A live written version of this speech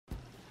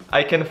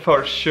I can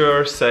for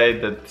sure say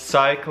that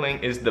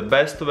cycling is the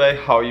best way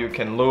how you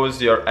can lose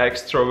your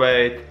extra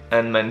weight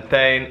and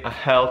maintain a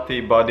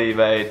healthy body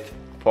weight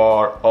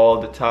for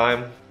all the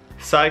time.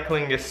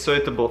 Cycling is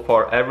suitable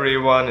for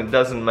everyone, it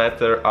doesn't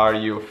matter are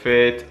you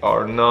fit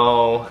or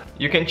no.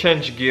 You can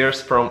change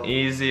gears from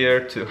easier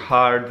to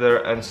harder,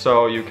 and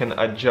so you can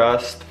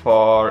adjust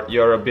for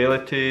your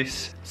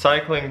abilities.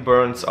 Cycling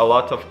burns a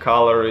lot of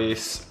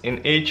calories.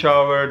 In each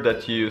hour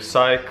that you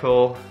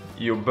cycle,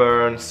 you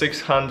burn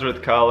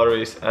 600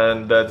 calories,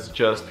 and that's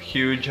just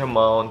huge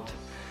amount.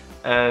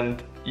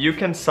 And you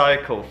can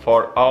cycle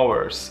for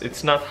hours,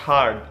 it's not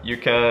hard. You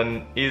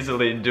can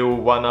easily do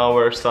 1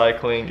 hour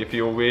cycling if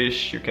you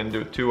wish, you can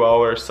do 2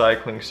 hour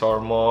cyclings or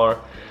more,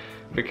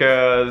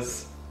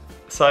 because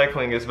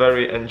cycling is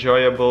very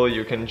enjoyable.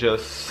 You can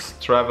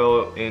just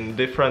travel in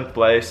different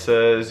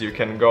places, you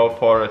can go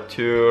for a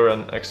tour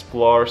and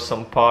explore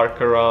some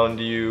park around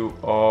you,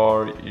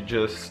 or you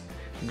just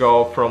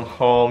go from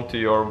home to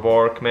your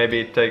work. Maybe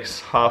it takes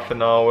half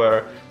an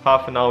hour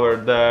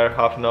there,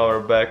 half an hour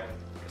back,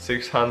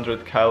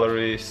 600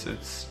 calories.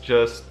 It's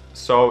just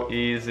so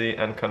easy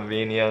and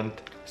convenient.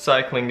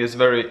 Cycling is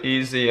very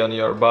easy on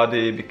your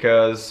body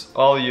because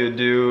all you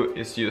do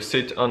is you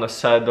sit on a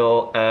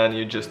saddle and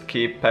you just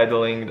keep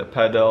pedaling the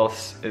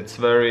pedals. It's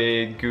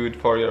very good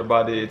for your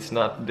body, it's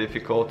not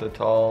difficult at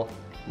all.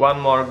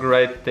 One more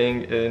great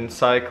thing in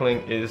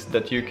cycling is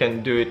that you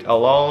can do it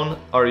alone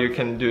or you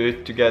can do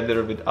it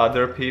together with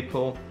other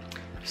people.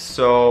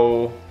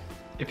 So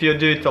if you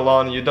do it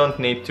alone, you don't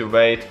need to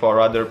wait for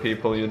other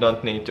people, you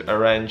don't need to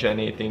arrange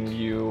anything.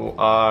 You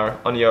are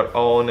on your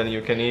own and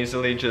you can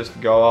easily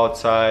just go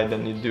outside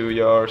and you do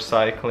your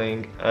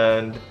cycling.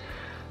 And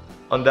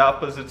on the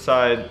opposite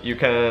side, you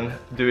can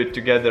do it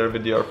together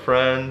with your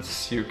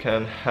friends. You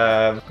can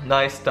have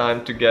nice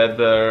time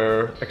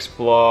together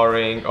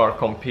exploring or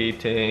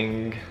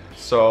competing.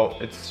 So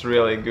it's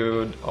really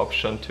good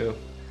option too.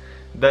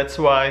 That's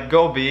why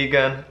go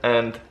vegan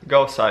and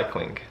go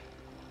cycling.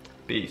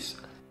 Peace.